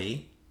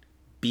enjoy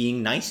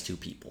being nice to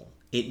people.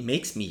 It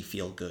makes me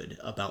feel good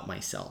about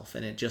myself,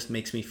 and it just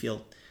makes me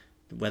feel,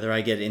 whether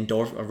I get a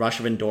rush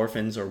of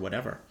endorphins or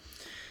whatever.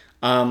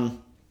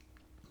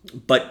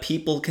 But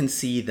people can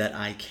see that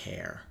I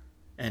care,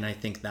 and I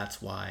think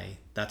that's why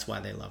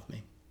they love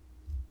me.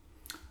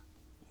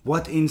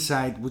 What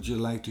insight would you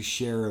like to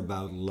share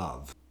about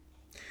love?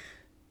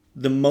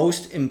 The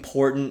most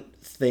important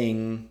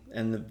thing,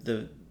 and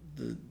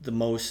the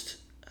most,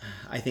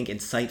 I think,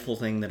 insightful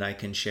thing that I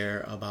can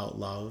share about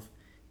love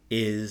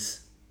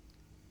is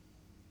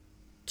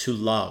to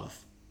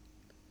love.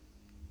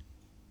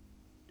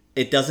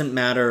 It doesn't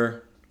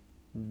matter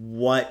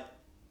what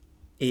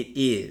it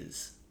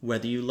is,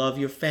 whether you love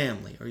your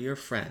family or your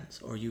friends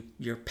or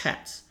your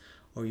pets,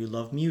 or you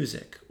love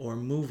music or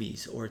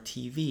movies or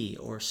TV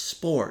or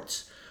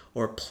sports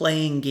or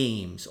playing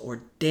games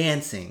or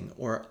dancing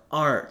or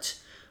art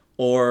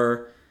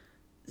or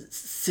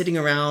sitting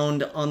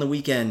around on the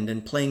weekend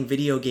and playing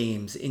video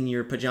games in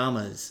your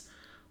pajamas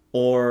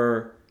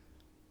or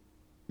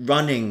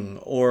running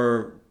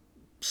or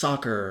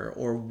soccer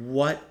or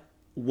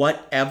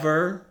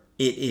whatever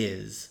it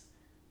is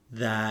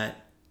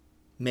that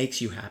makes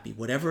you happy,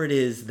 whatever it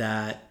is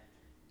that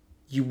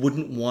you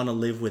wouldn't want to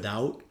live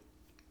without,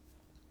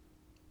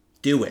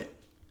 do it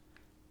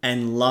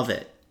and love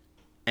it,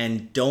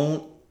 and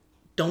don't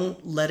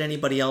let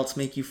anybody else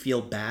make you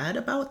feel bad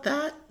about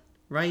that,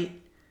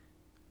 right?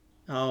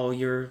 Oh,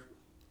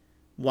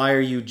 why are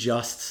you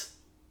just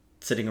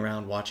sitting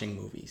around watching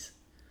movies?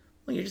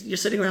 Well, you're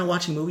sitting around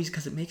watching movies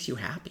because it makes you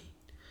happy.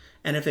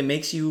 And if it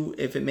makes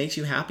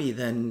you happy,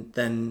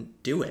 then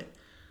do it.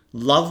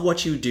 Love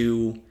what you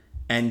do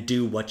and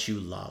do what you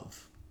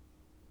love.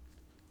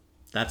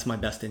 That's my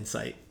best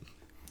insight.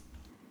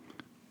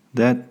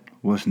 That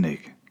was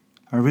Nick.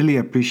 I really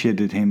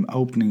appreciated him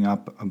opening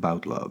up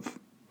about love.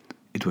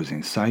 It was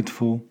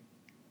insightful,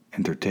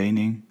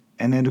 entertaining,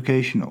 and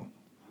educational.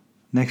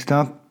 Next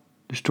up,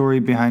 the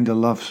story behind the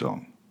love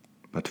song.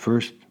 But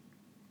first,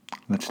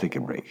 let's take a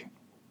break.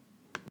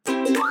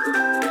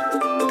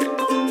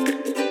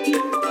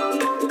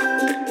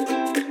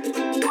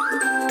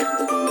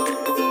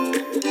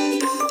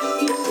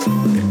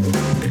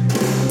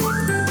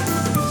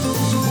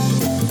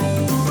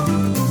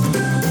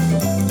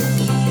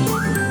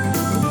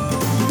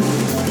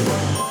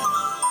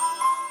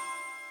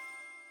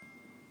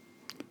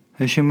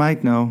 As you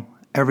might know,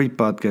 every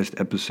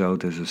podcast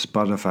episode has a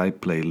Spotify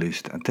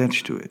playlist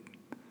attached to it.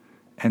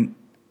 And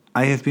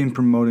I have been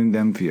promoting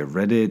them via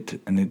Reddit,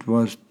 and it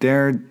was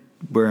there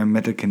where I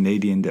met a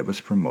Canadian that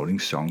was promoting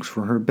songs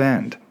for her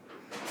band.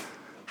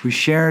 We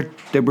shared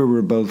that we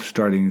were both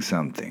starting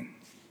something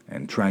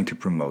and trying to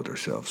promote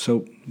ourselves.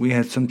 So we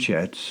had some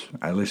chats.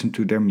 I listened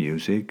to their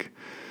music.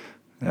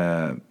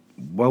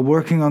 While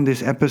working on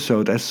this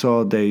episode, I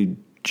saw they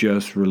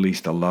just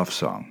released a love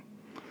song.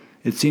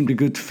 It seemed a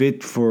good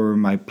fit for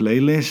my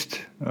playlist,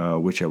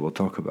 which I will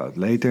talk about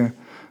later.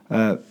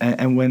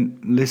 And when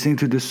listening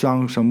to the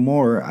song some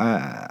more,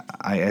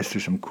 I asked her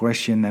some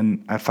question,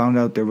 and I found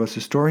out there was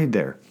a story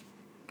there.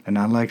 And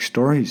I like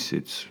stories.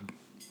 It's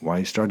why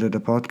I started a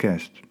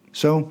podcast.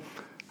 So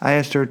I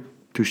asked her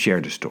to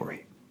share the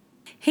story.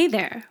 Hey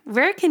there,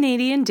 we're a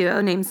Canadian duo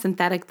named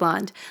Synthetic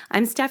Blonde.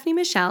 I'm Stephanie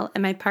Michelle,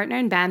 and my partner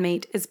and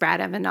bandmate is Brad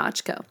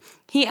Evanochko.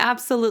 He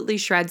absolutely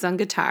shreds on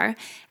guitar,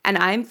 and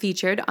I'm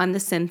featured on the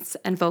synths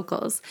and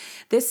vocals.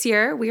 This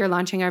year, we are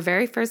launching our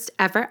very first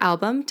ever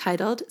album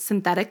titled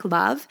Synthetic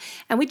Love,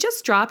 and we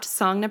just dropped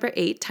song number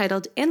 8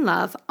 titled In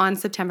Love on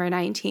September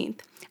 19th.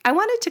 I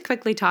wanted to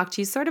quickly talk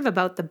to you sort of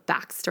about the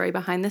backstory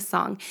behind this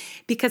song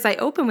because I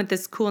open with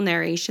this cool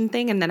narration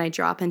thing and then I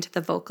drop into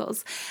the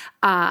vocals.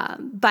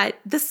 But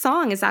this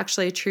song is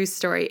actually a true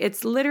story.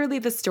 It's literally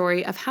the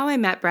story of how I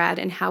met Brad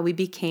and how we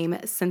became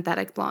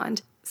Synthetic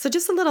Blonde. So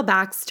just a little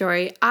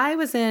backstory. I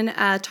was in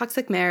a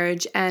toxic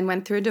marriage and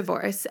went through a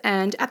divorce.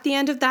 And at the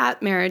end of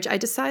that marriage, I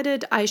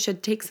decided I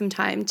should take some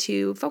time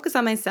to focus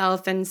on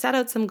myself and set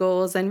out some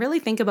goals and really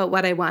think about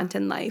what I want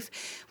in life.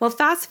 Well,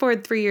 fast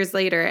forward 3 years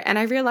later, and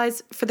I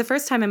realized for the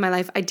first time in my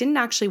life, I didn't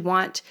actually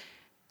want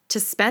to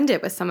spend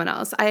it with someone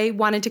else. I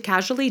wanted to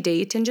casually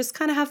date and just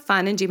kind of have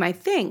fun and do my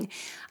thing.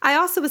 I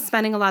also was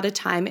spending a lot of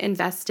time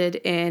invested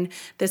in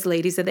this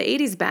Ladies of the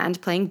 80s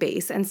band playing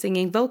bass and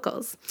singing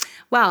vocals.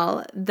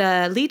 Well,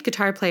 the lead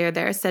guitar player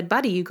there said,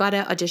 "Buddy, you got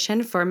to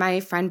audition for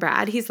my friend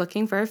Brad. He's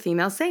looking for a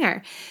female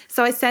singer."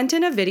 So I sent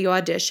in a video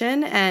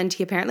audition and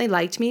he apparently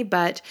liked me,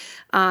 but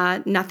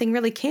nothing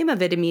really came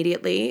of it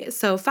immediately.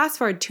 So fast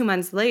forward 2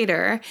 months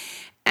later,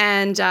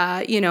 and,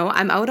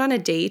 I'm out on a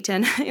date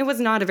and it was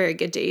not a very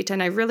good date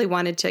and I really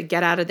wanted to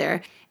get out of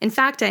there. In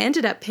fact, I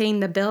ended up paying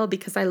the bill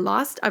because I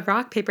lost a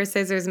rock, paper,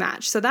 scissors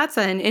match. So that's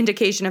an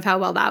indication of how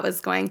well that was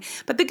going.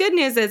 But the good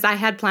news is I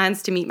had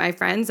plans to meet my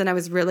friends and I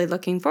was really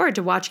looking forward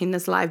to watching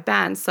this live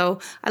band. So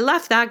I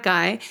left that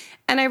guy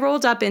and I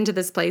rolled up into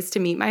this place to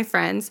meet my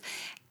friends.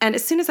 And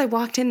as soon as I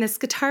walked in, this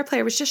guitar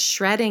player was just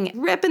shredding,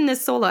 ripping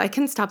this solo. I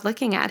couldn't stop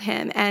looking at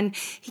him. And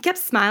he kept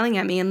smiling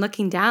at me and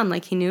looking down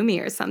like he knew me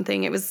or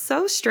something. It was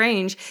so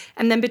strange.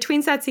 And then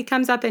between sets, he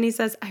comes up and he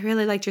says, "I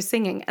really liked your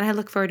singing and I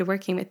look forward to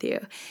working with you."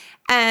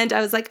 And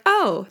I was like,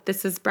 oh,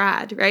 this is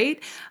Brad,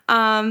 right?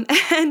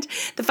 And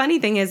the funny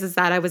thing is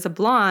that I was a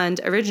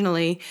blonde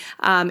originally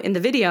in the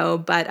video,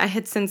 but I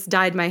had since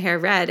dyed my hair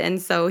red.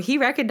 And so he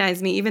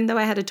recognized me, even though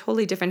I had a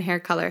totally different hair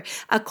color.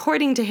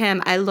 According to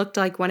him, I looked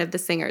like one of the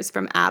singers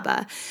from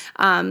ABBA.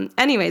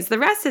 Anyways, the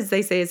rest, as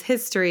they say, is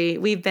history.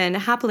 We've been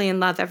happily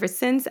in love ever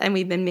since, and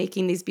we've been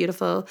making these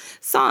beautiful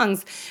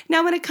songs.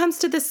 Now, when it comes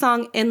to the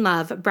song In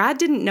Love, Brad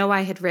didn't know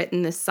I had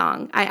written this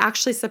song. I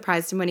actually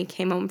surprised him when he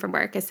came home from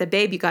work. I said,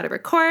 "Babe, you got to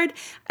record."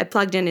 I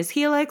plugged in his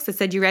Helix. I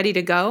said, "You ready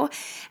to go?"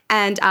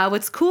 And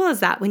what's cool is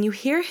that when you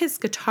hear his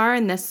guitar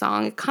in this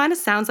song, it kind of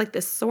sounds like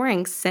this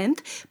soaring synth,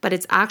 but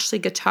it's actually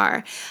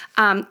guitar.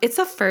 It's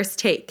a first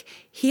take.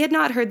 He had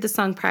not heard the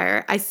song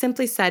prior. I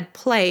simply said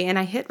play and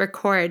I hit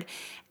record.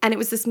 And it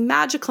was this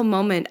magical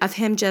moment of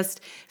him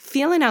just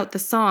feeling out the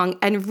song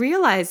and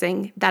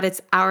realizing that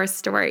it's our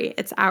story,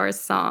 it's our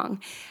song.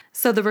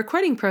 So the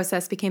recording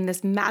process became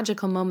this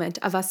magical moment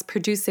of us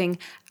producing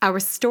our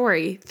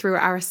story through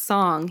our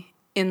song,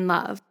 In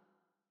Love.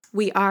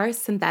 We are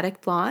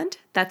Synthetic Blonde.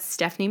 That's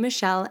Stephanie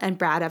Michelle and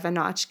Brad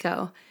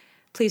Evanochko.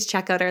 Please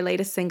check out our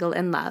latest single,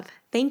 In Love.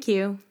 Thank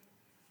you.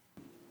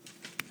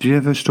 Do you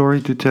have a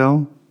story to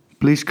tell?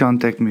 Please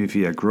contact me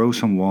via Grow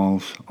Some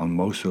Walls on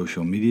most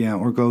social media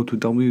or go to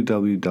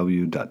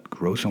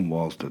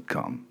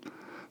www.growsomewalls.com.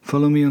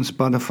 Follow me on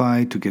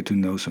Spotify to get to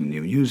know some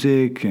new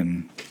music,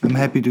 and I'm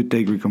happy to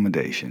take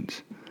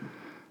recommendations.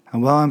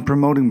 And while I'm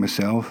promoting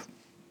myself,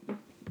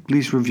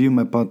 please review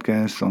my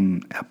podcast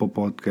on Apple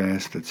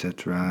Podcasts,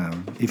 etc.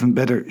 Even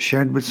better,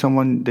 share it with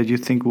someone that you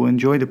think will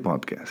enjoy the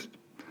podcast.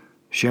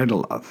 Share the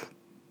love.